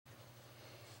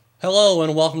Hello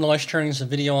and welcome to Lecture Training's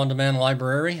Video On Demand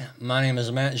Library. My name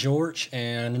is Matt George,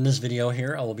 and in this video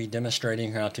here I will be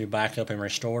demonstrating how to back up and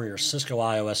restore your Cisco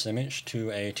IOS image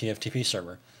to a TFTP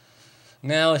server.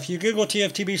 Now if you Google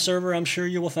TFTP server, I'm sure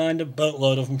you will find a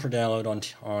boatload of them for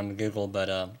download on Google,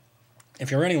 but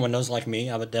if you're running Windows like me,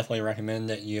 I would definitely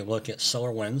recommend that you look at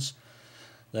SolarWinds.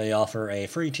 They offer a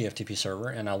free TFTP server,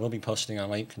 and I will be posting a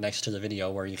link next to the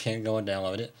video where you can go and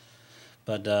download it.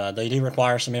 But they do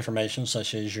require some information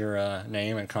such as your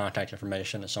name and contact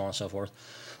information and so on and so forth.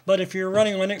 But if you're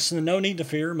running Linux, then no need to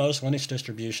fear. Most Linux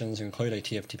distributions include a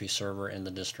TFTP server in the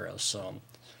distro. So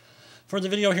for the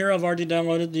video here, I've already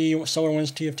downloaded the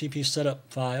SolarWinds TFTP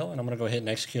setup file, and I'm going to go ahead and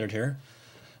execute it here.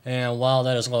 And while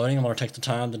that is loading, I'm going to take the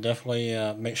time to definitely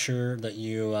make sure that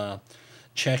you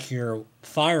check your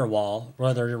firewall,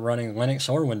 whether you're running Linux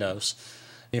or Windows.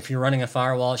 If you're running a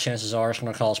firewall, chances are it's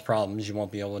going to cause problems. You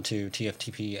won't be able to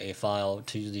TFTP a file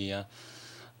to the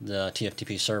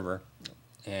TFTP server.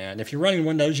 And if you're running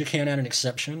Windows, you can add an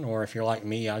exception, or if you're like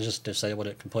me, I just disabled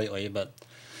it completely. But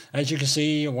as you can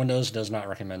see, Windows does not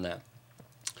recommend that.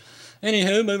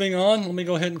 Anywho, moving on, let me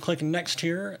go ahead and click Next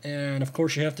here. And of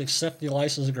course, you have to accept the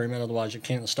license agreement, otherwise you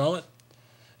can't install it.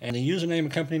 And the username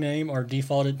and company name are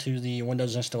defaulted to the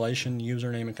Windows installation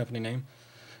username and company name.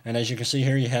 And as you can see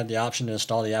here, you have the option to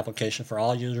install the application for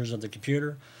all users of the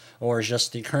computer, or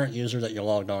just the current user that you're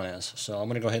logged on as. So I'm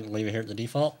going to go ahead and leave it here at the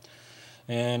default.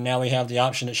 And now we have the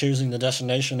option of choosing the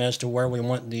destination as to where we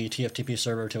want the TFTP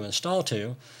server to install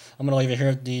to. I'm going to leave it here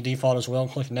at the default as well,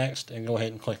 click Next, and go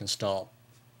ahead and click Install.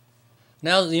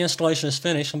 Now that the installation is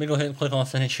finished, let me go ahead and click on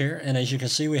Finish here. And as you can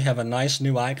see, we have a nice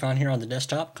new icon here on the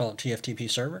desktop called TFTP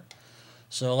Server.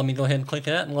 So let me go ahead and click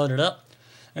that and load it up.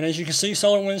 And as you can see,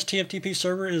 SolarWinds TFTP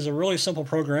server is a really simple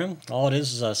program. All it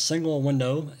is a single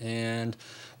window, and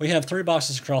we have three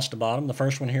boxes across the bottom. The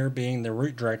first one here being the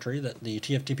root directory that the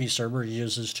TFTP server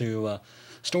uses to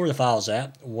store the files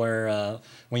at, where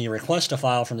when you request a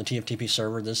file from the TFTP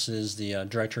server, this is the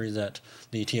directory that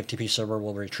the TFTP server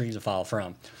will retrieve the file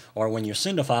from. Or when you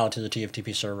send a file to the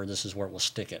TFTP server, this is where it will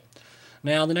stick it.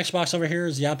 Now, the next box over here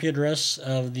is the IP address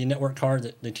of the network card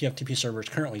that the TFTP server is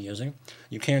currently using.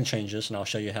 You can change this, and I'll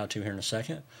show you how to here in a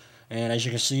second. And as you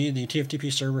can see, the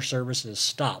TFTP server service is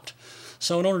stopped.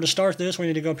 So in order to start this, we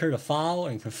need to go up here to File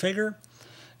and Configure,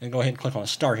 and go ahead and click on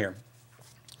Start here.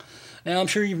 Now, I'm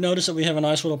sure you've noticed that we have a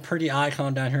nice little pretty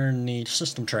icon down here in the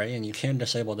system tray, and you can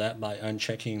disable that by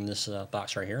unchecking this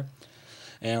box right here.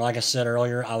 And like I said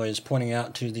earlier, I was pointing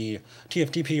out to the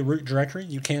TFTP root directory.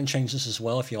 You can change this as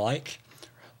well if you like,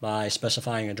 by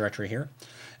specifying a directory here.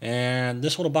 And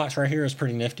this little box right here is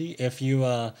pretty nifty. If you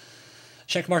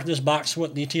checkmark this box,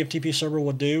 what the TFTP server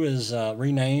will do is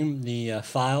rename the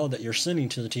file that you're sending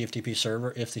to the TFTP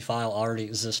server if the file already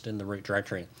exists in the root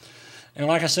directory. And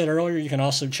like I said earlier, you can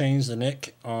also change the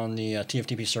NIC on the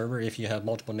TFTP server if you have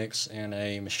multiple NICs in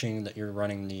a machine that you're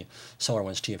running the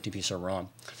SolarWinds TFTP server on.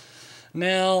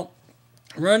 Now,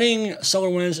 running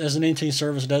SolarWinds as an NT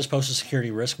service does pose a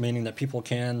security risk, meaning that people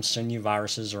can send you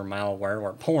viruses or malware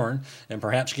or porn and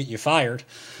perhaps get you fired.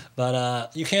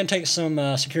 But you can take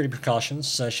some security precautions,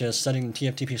 such as setting the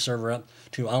TFTP server up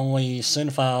to only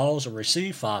send files or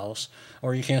receive files,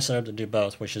 or you can set it up to do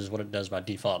both, which is what it does by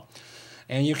default.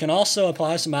 And you can also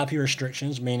apply some IP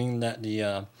restrictions, meaning that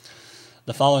the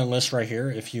following list right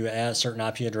here, if you add certain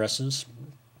IP addresses,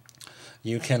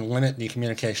 you can limit the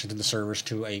communication to the servers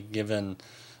to a given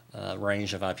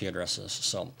range of IP addresses.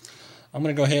 So I'm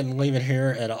going to go ahead and leave it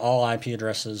here at all IP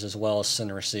addresses as well as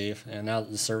send and receive. And now that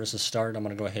the service is started, I'm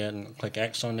going to go ahead and click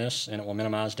X on this, and it will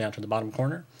minimize down to the bottom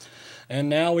corner. And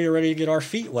now we are ready to get our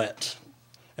feet wet.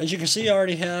 As you can see, I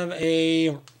already have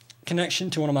a connection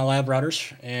to one of my lab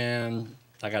routers, and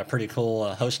I got a pretty cool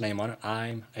host name on it.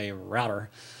 I'm a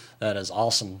router. That is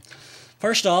awesome.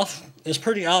 First off, it's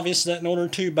pretty obvious that in order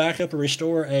to back up and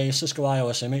restore a Cisco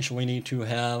IOS image, we need to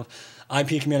have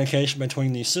IP communication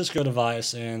between the Cisco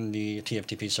device and the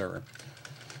TFTP server.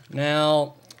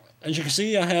 Now, as you can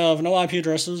see, I have no IP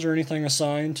addresses or anything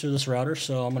assigned to this router,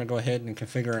 so I'm going to go ahead and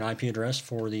configure an IP address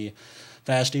for the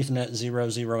Fast Ethernet 00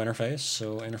 interface.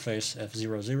 So interface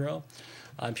F00,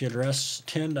 IP address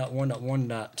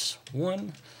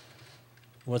 10.1.1.1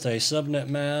 with a subnet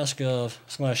mask of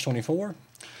 /24.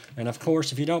 And of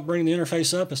course, if you don't bring the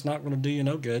interface up, it's not going to do you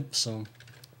no good.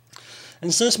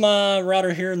 And since my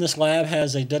router here in this lab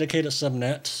has a dedicated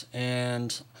subnet,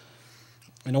 and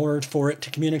in order for it to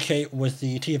communicate with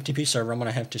the TFTP server, I'm going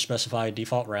to have to specify a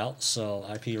default route. So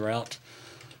IP route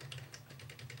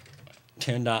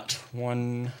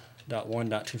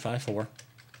 10.1.1.254.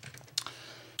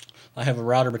 I have a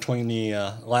router between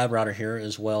the lab router here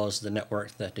as well as the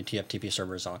network that the TFTP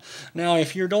server is on. Now,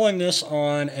 if you're doing this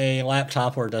on a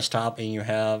laptop or a desktop and you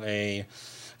have a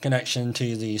connection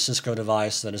to the Cisco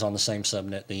device that is on the same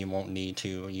subnet, then you won't need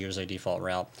to use a default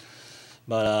route.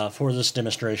 But for this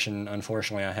demonstration,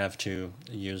 unfortunately, I have to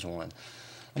use one.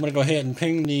 I'm going to go ahead and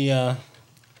ping the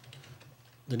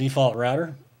default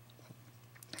router,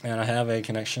 and I have a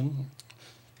connection.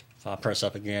 If I press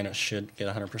up again, it should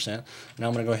get 100%. Now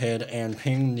I'm going to go ahead and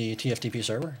ping the TFTP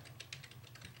server.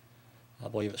 I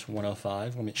believe it's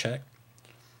 105. Let me check.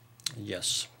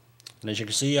 Yes. And as you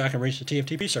can see, I can reach the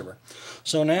TFTP server.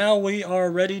 So now we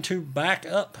are ready to back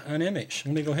up an image.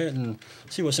 Let me go ahead and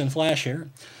see what's in Flash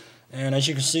here. And as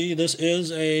you can see, this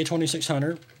is a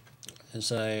 2600.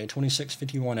 It's a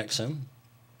 2651XM.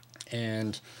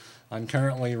 And I'm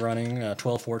currently running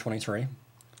 12.4.23.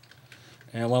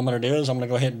 And what I'm going to do is I'm going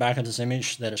to go ahead and back up this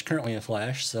image that is currently in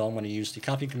Flash. So I'm going to use the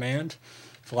copy command,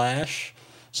 Flash,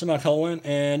 semicolon,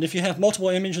 and if you have multiple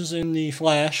images in the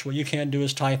Flash, what you can do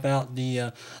is type out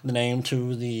the name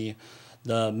to the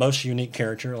most unique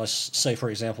character. Let's say, for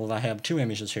example, if I have two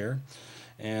images here,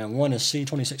 and one is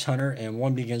C2600 and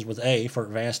one begins with A for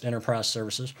Advanced Enterprise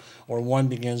Services, or one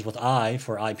begins with I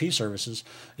for IP services,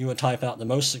 you would type out the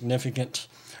most significant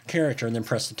character and then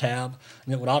press the tab,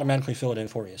 and it would automatically fill it in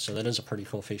for you. So that is a pretty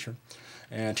cool feature.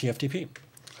 And TFTP.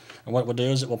 And what it will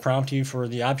do is it will prompt you for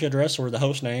the IP address or the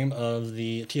host name of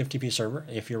the TFTP server.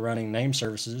 If you're running name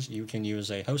services, you can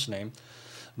use a host name.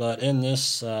 But in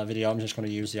this video, I'm just going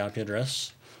to use the IP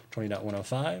address,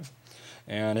 20.105.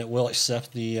 And it will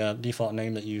accept the default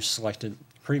name that you selected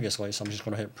previously. So I'm just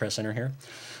going to hit press enter here.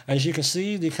 As you can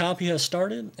see, the copy has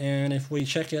started. And if we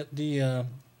check at the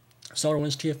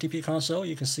SolarWinds TFTP console,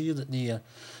 you can see that the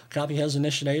copy has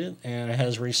initiated and it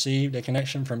has received a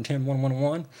connection from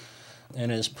 10.1.1.1 and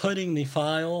is putting the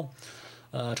file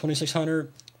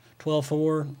 2600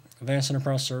 12.4 Advanced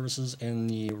Enterprise Services in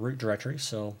the root directory.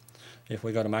 So if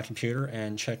we go to my computer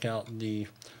and check out the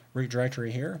root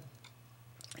directory here,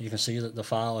 you can see that the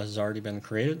file has already been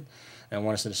created, and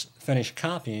once it's finished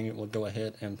copying, it will go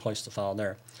ahead and place the file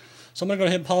there. So I'm going to go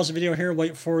ahead and pause the video here,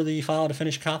 wait for the file to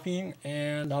finish copying,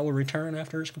 and I will return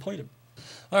after it's completed.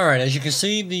 Alright, as you can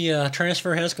see, the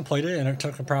transfer has completed, and it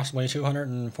took approximately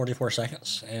 244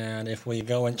 seconds. And if we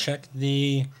go and check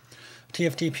the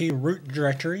TFTP root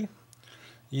directory,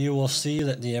 you will see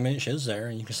that the image is there,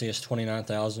 and you can see it's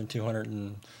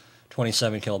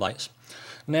 29,227 kilobytes.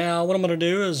 Now, what I'm going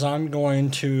to do is I'm going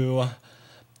to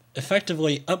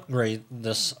effectively upgrade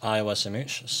this iOS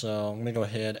image. So I'm going to go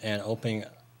ahead and open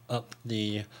up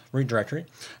the root directory,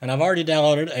 and I've already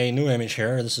downloaded a new image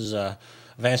here. This is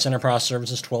Advanced Enterprise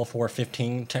Services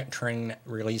 12.4.15 Tech Train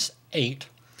Release 8,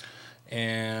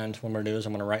 and what I'm going to do is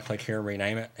I'm going to right click here,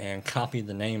 rename it, and copy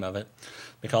the name of it,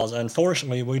 because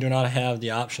unfortunately we do not have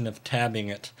the option of tabbing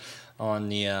it on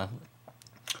the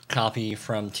copy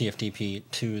from TFTP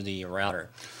to the router.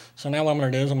 So now what I'm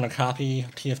going to do is I'm going to copy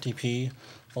TFTP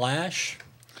Flash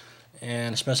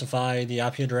and specify the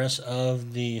IP address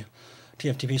of the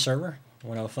TFTP server,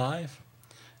 105,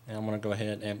 and I'm going to go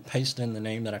ahead and paste in the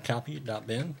name that I copied,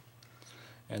 .bin,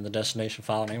 and the destination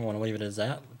file name, I want to leave it as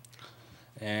that,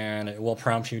 and it will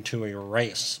prompt you to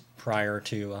erase prior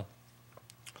to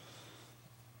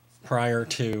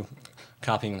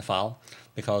copying the file,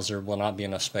 because there will not be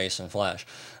enough space in Flash.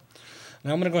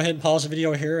 Now I'm going to go ahead and pause the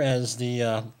video here as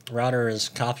the router is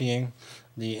copying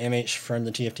the image from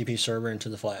the TFTP server into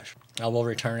the Flash. I will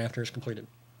return after it's completed.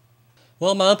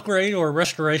 Well, my upgrade, or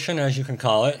restoration as you can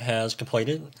call it, has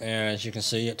completed. And as you can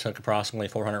see, it took approximately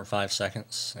 405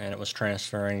 seconds, and it was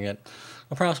transferring at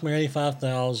approximately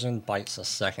 85,000 bytes a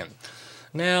second.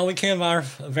 Now, we can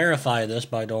verify this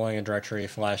by doing a directory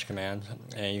flash command,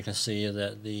 and you can see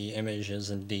that the image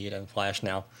is indeed in Flash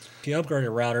now. If you upgrade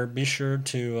a router, be sure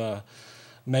to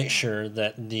make sure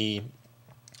that the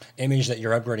image that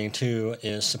you're upgrading to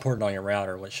is supported on your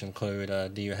router, which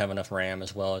include do you have enough RAM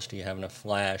as well as do you have enough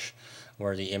flash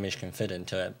where the image can fit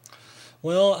into it.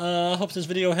 Well, I hope this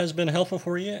video has been helpful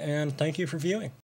for you, and thank you for viewing.